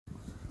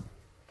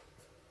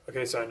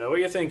Okay, so I know what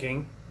you're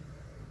thinking.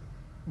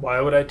 Why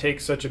would I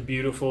take such a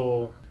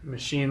beautiful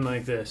machine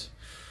like this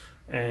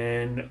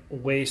and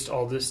waste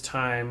all this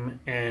time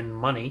and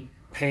money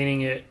painting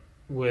it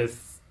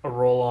with a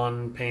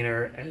roll-on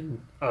painter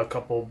and a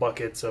couple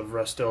buckets of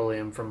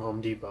Rustoleum from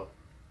Home Depot?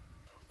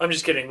 I'm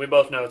just kidding. We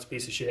both know it's a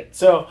piece of shit.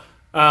 So,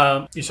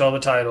 you saw the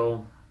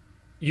title.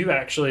 You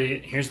actually,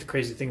 here's the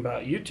crazy thing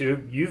about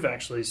YouTube, you've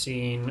actually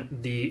seen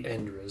the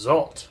end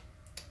result.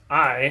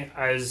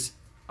 As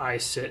I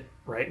sit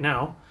right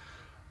now,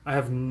 I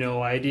have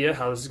no idea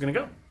how this is going to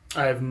go.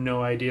 I have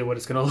no idea what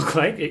it's going to look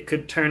like. It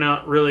could turn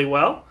out really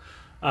well.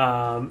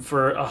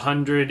 For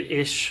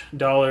 $100-ish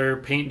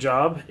paint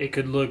job, it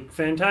could look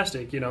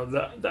fantastic. You know,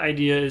 the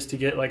idea is to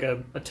get like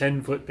a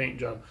 10-foot paint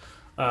job.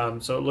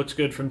 So it looks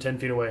good from 10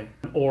 feet away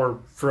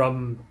or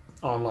from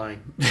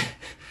online,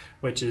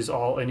 which is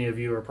all any of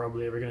you are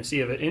probably ever going to see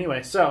of it.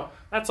 Anyway, so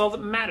that's all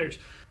that matters.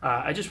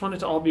 I just want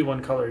it to all be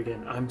one color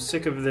again. I'm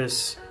sick of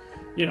this,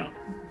 you know,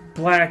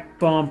 black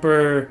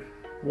bumper,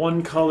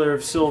 one color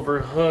of silver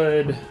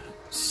hood.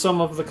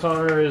 Some of the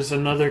car is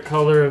another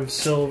color of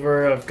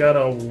silver. I've got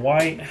a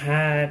white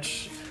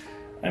hatch.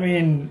 I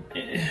mean,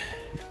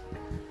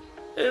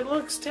 it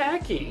looks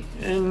tacky.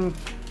 And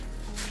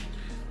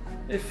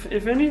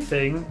if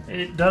anything,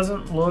 it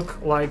doesn't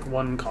look like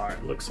one car.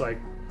 It looks like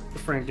the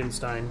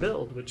Frankenstein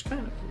build, which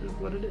kind of is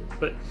what it is.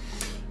 But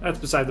that's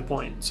beside the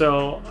point.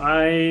 So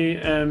I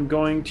am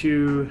going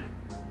to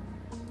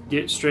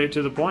get straight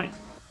to the point.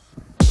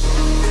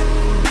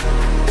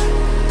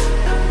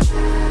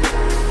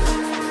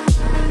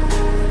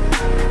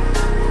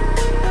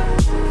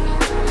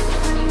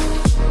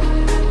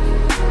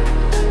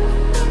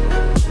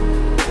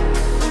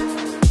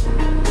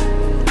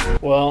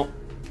 Well,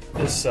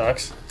 this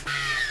sucks.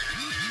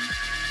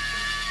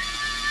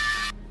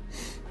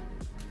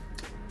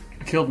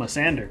 I killed my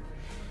sander.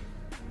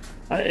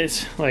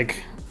 It's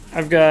like,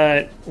 I've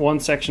got one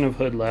section of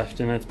hood left,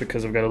 and that's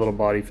because I've got a little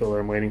body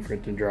filler. I'm waiting for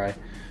it to dry.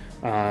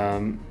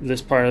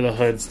 This part of the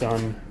hood's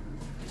done.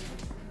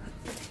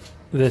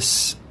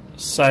 This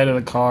side of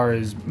the car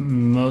is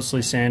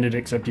mostly sanded,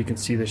 except you can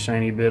see the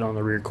shiny bit on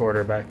the rear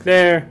quarter back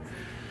there.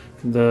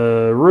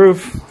 The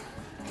roof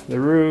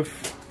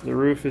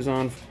is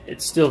on.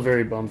 It's still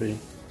very bumpy.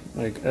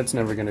 Like, that's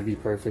never going to be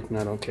perfect, and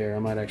I don't care. I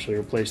might actually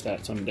replace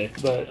that someday.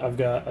 But I've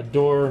got a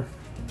door,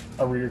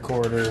 a rear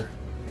quarter,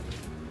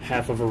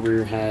 half of a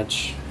rear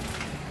hatch.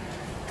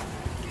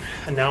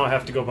 And now I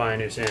have to go buy a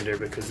new sander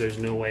because there's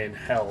no way in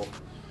hell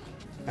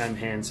I'm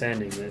hand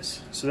sanding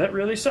this. So that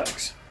really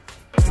sucks.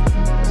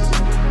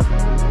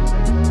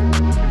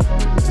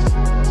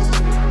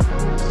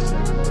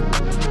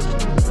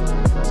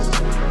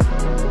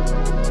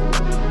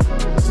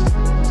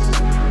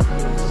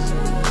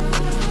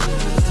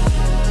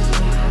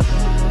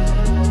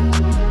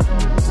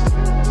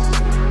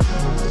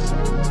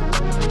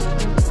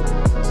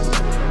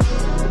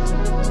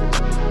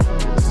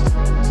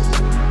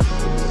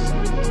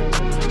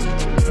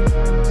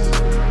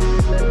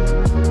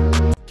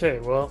 Okay,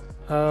 well,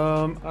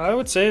 I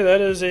would say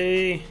that is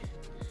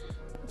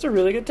it's a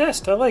really good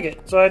test. I like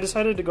it. So I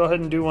decided to go ahead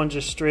and do one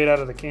just straight out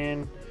of the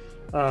can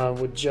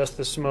with just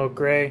the smoke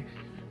gray.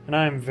 And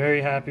I am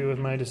very happy with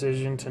my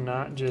decision to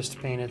not just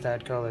paint it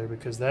that color,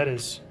 because that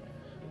is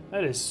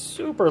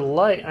super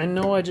light. I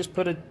know I just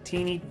put a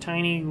teeny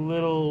tiny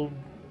little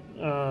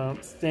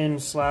thin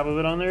slab of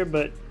it on there,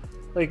 but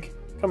like,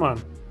 come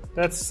on,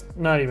 that's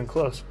not even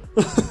close.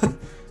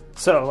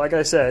 So like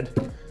I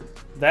said,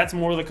 that's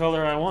more the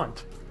color I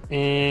want.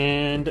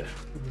 And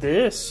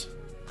this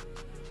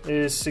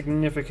is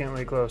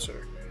significantly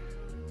closer.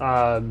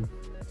 I'm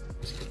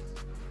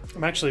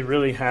actually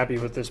really happy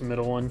with this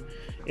middle one.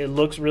 It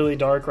looks really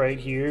dark right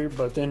here,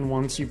 but then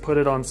once you put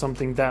it on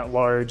something that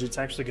large, it's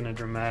actually going to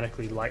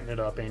dramatically lighten it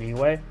up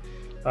anyway,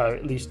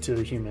 at least to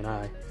the human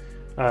eye.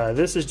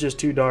 This is just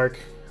too dark.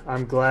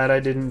 I'm glad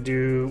I didn't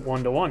do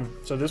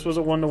 1-to-1. So this was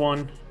a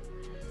 1-to-1.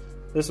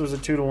 This was a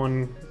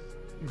 2-to-1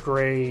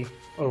 gray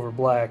over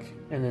black,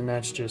 and then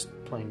that's just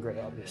plain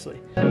gray, obviously.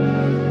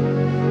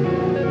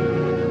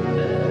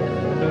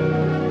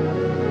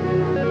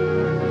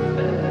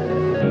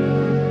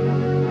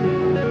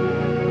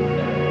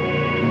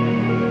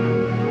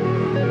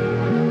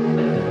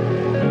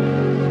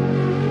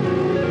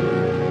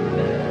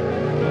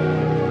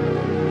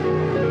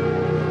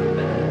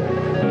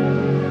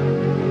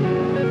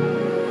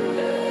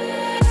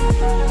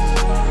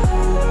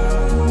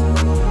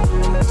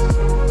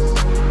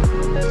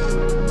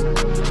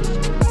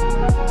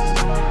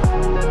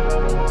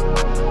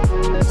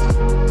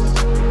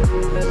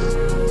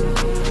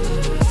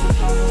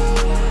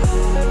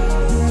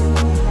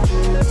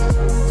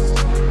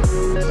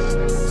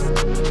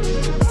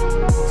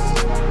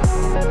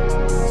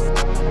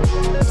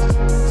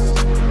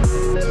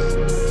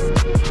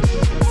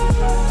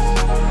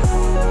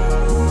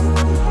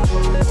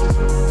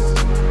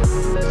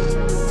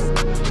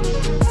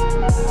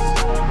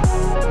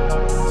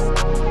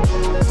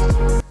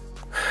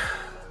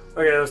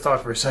 Okay, let's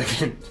talk for a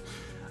second.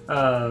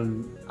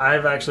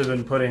 I've actually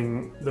been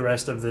putting the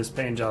rest of this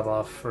paint job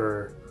off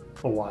for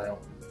a while.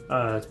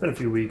 It's been a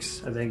few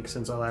weeks, I think,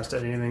 since I last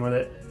did anything with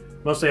it.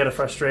 Mostly out of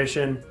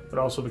frustration, but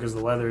also because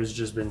the weather has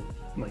just been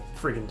like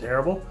freaking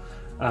terrible.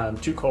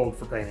 Too cold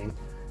for painting,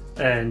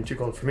 and too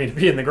cold for me to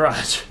be in the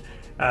garage.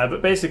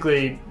 But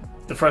basically,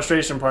 the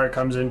frustration part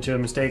comes into a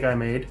mistake I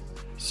made.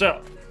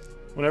 So,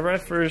 whenever I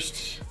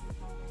first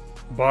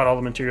bought all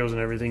the materials and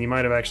everything, you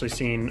might have actually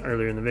seen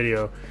earlier in the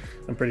video,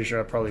 I'm pretty sure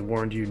I probably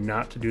warned you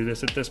not to do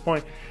this at this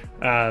point.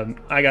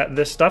 I got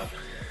this stuff,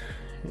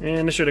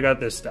 and I should have got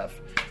this stuff.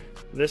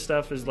 This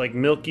stuff is like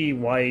milky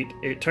white.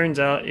 It turns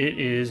out it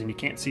is, and you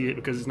can't see it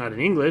because it's not in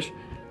English,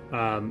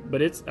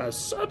 but it's a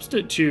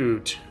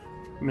substitute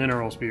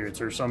mineral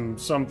spirits or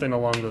something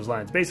along those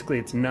lines. Basically,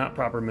 it's not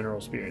proper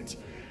mineral spirits.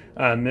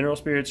 Mineral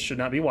spirits should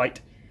not be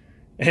white,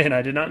 and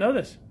I did not know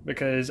this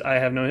because I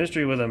have no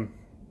history with them.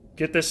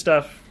 Get this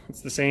stuff.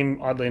 It's the same,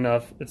 oddly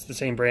enough, it's the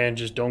same brand,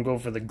 just don't go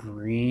for the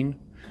green.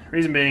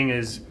 Reason being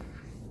is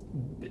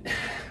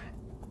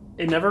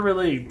it never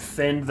really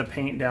thinned the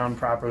paint down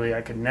properly.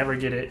 I could never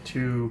get it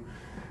to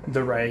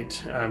the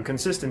right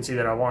consistency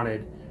that I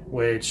wanted,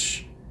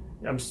 which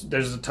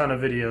there's a ton of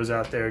videos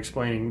out there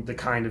explaining the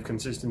kind of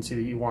consistency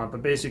that you want,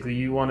 but basically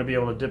you want to be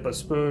able to dip a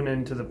spoon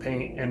into the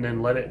paint and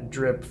then let it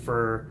drip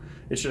for,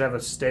 it should have a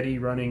steady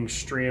running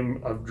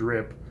stream of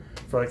drip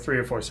for like 3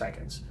 or 4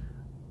 seconds.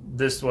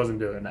 This wasn't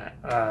doing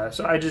that.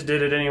 So I just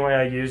did it anyway.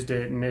 I used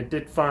it and it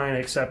did fine,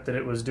 except that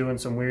it was doing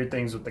some weird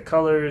things with the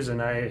colors, and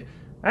I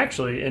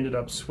actually ended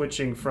up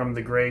switching from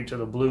the gray to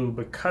the blue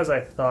because I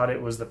thought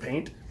it was the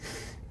paint. It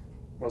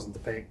wasn't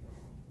the paint.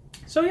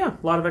 So yeah,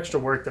 a lot of extra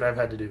work that I've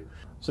had to do.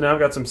 So now I've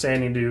got some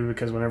sanding to do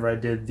because whenever I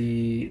did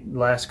the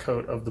last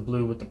coat of the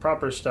blue with the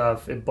proper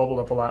stuff, it bubbled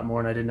up a lot more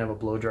and I didn't have a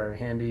blow dryer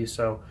handy.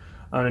 So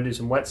I'm going to do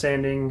some wet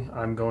sanding.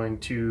 I'm going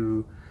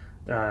to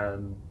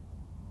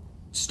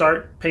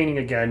start painting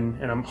again,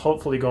 and I'm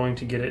hopefully going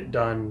to get it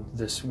done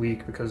this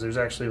week because there's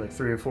actually like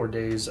 3 or 4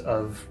 days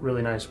of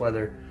really nice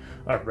weather,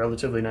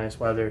 relatively nice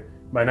weather.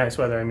 By nice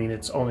weather, I mean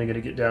it's only going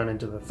to get down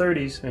into the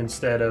 30s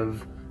instead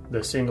of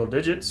the single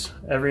digits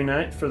every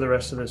night for the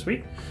rest of this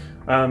week.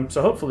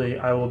 So hopefully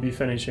I will be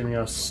finishing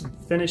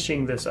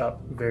this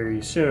up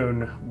very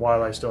soon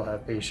while I still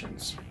have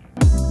patience.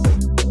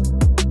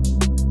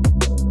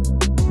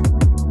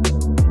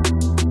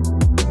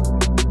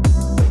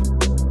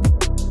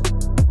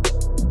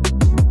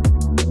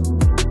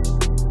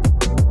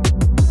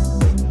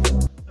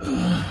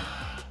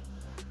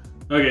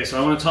 Okay,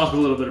 so I want to talk a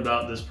little bit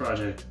about this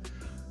project.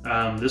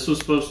 This was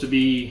supposed to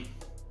be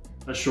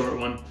a short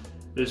one.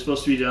 It was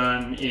supposed to be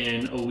done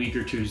in a week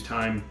or two's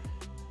time.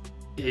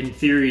 In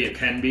theory, it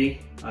can be.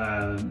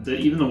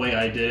 Even the way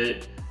I did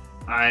it,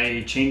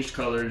 I changed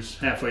colors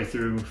halfway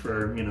through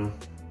for,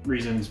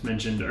 reasons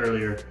mentioned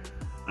earlier.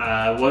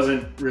 I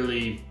wasn't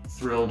really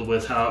thrilled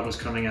with how it was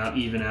coming out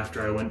even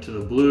after I went to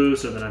the blue,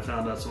 so then I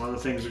found out some other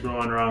things were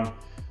going wrong.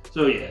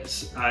 So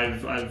yes,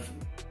 I've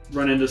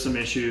run into some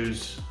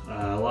issues.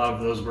 A lot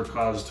of those were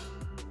caused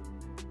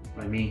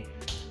by me,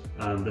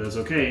 but it's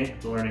okay,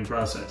 it's a learning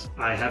process.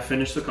 I have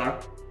finished the car.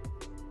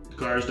 The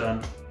car is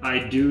done. I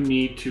do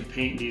need to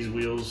paint these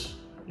wheels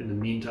in the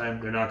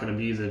meantime. They're not going to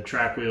be the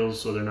track wheels,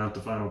 so they're not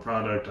the final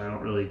product. I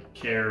don't really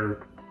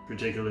care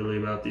particularly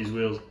about these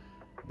wheels,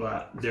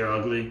 but they're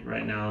ugly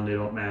right now and they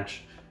don't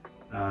match.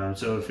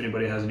 So if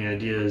anybody has any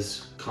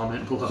ideas,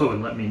 comment below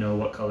and let me know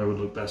what color would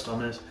look best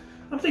on this.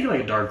 I'm thinking like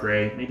a dark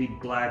gray, maybe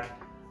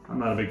black. I'm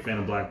not a big fan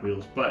of black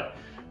wheels, but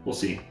we'll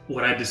see.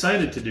 What I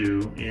decided to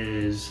do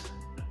is,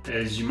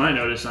 as you might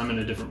notice, I'm in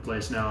a different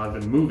place now. I've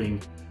been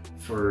moving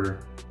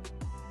for,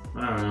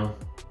 I don't know,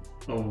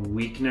 a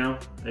week now.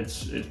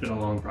 It's been a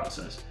long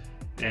process.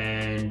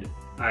 And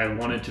I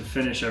wanted to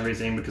finish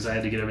everything because I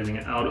had to get everything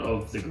out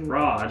of the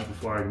garage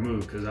before I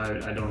move because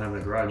I don't have a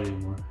garage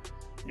anymore.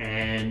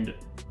 And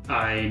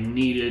I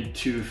needed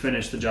to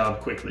finish the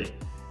job quickly.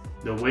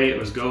 The way it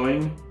was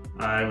going,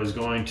 I was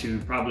going to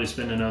probably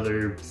spend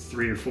another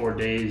 3 or 4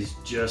 days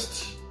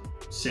just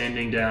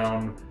sanding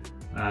down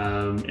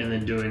and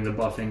then doing the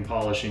buffing,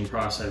 polishing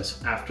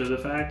process after the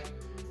fact.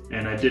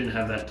 And I didn't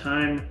have that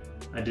time.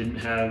 I didn't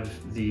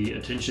have the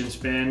attention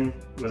span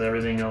with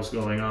everything else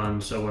going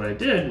on. So what I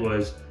did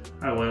was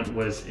I went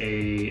with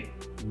a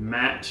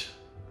matte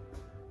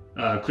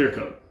clear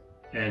coat,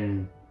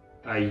 and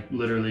I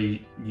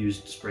literally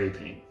used spray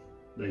paint.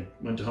 Like,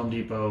 went to Home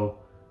Depot,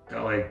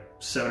 got like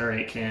 7 or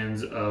 8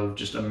 cans of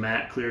just a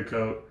matte clear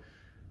coat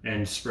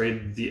and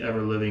sprayed the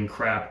ever-living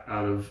crap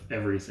out of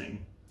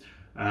everything.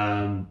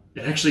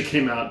 It actually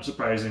came out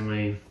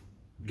surprisingly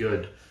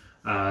good.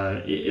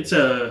 It's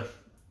a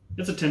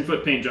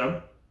 10-foot paint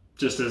job,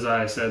 just as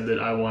I said that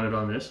I wanted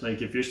on this.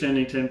 Like, if you're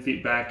standing 10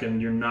 feet back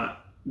and you're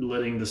not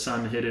letting the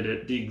sun hit it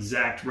at the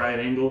exact right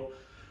angle,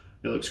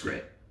 it looks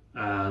great.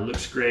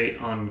 Looks great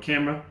on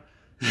camera,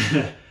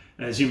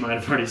 as you might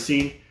have already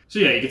seen. So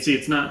yeah, you can see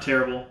it's not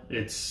terrible.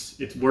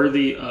 It's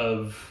worthy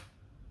of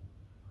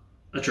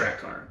a track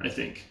car, I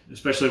think,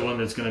 especially one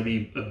that's going to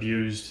be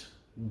abused,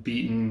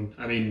 beaten.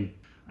 I mean,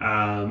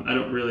 I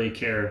don't really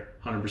care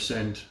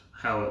 100%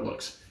 how it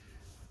looks.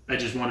 I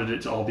just wanted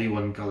it to all be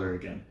one color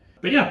again.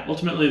 But yeah,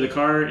 ultimately the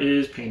car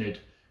is painted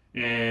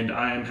and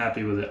I am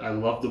happy with it. I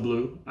love the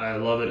blue. I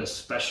love it,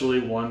 especially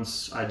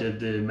once I did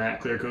the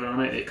matte clear coat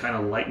on it. It kind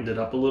of lightened it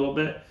up a little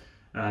bit.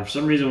 For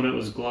some reason when it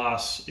was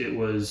gloss, it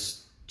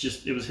was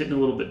hitting a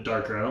little bit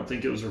darker. I don't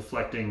think it was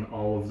reflecting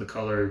all of the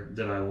color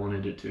that I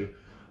wanted it to.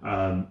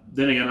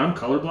 Then again, I'm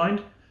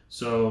colorblind,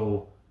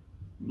 so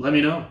let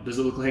me know. Does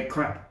it look like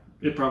crap?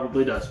 It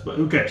probably does, but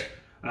who cares?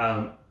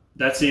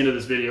 That's the end of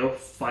this video,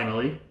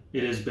 finally.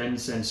 It has been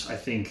since, I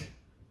think,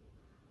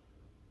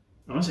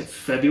 I want to say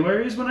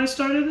February is when I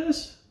started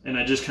this, and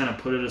I just kind of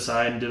put it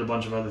aside and did a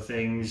bunch of other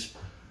things.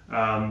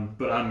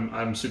 But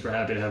I'm super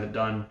happy to have it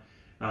done.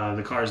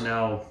 The car is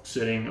now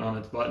sitting on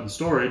its butt in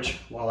storage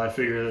while I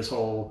figure this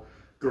whole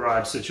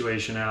garage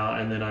situation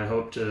out, and then I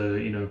hope to,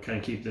 you know, kind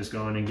of keep this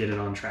going and get it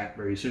on track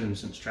very soon,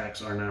 since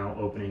tracks are now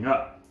opening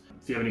up.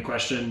 If you have any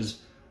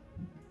questions,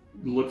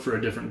 look for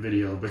a different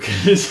video,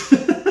 because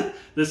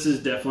this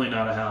is definitely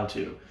not a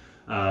how-to.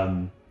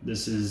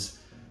 This is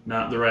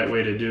not the right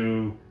way to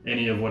do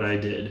any of what I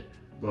did,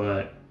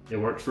 but it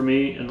worked for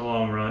me in the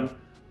long run,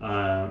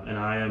 and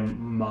I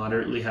am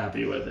moderately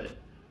happy with it.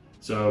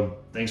 So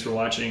thanks for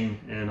watching,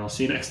 and I'll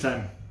see you next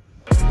time.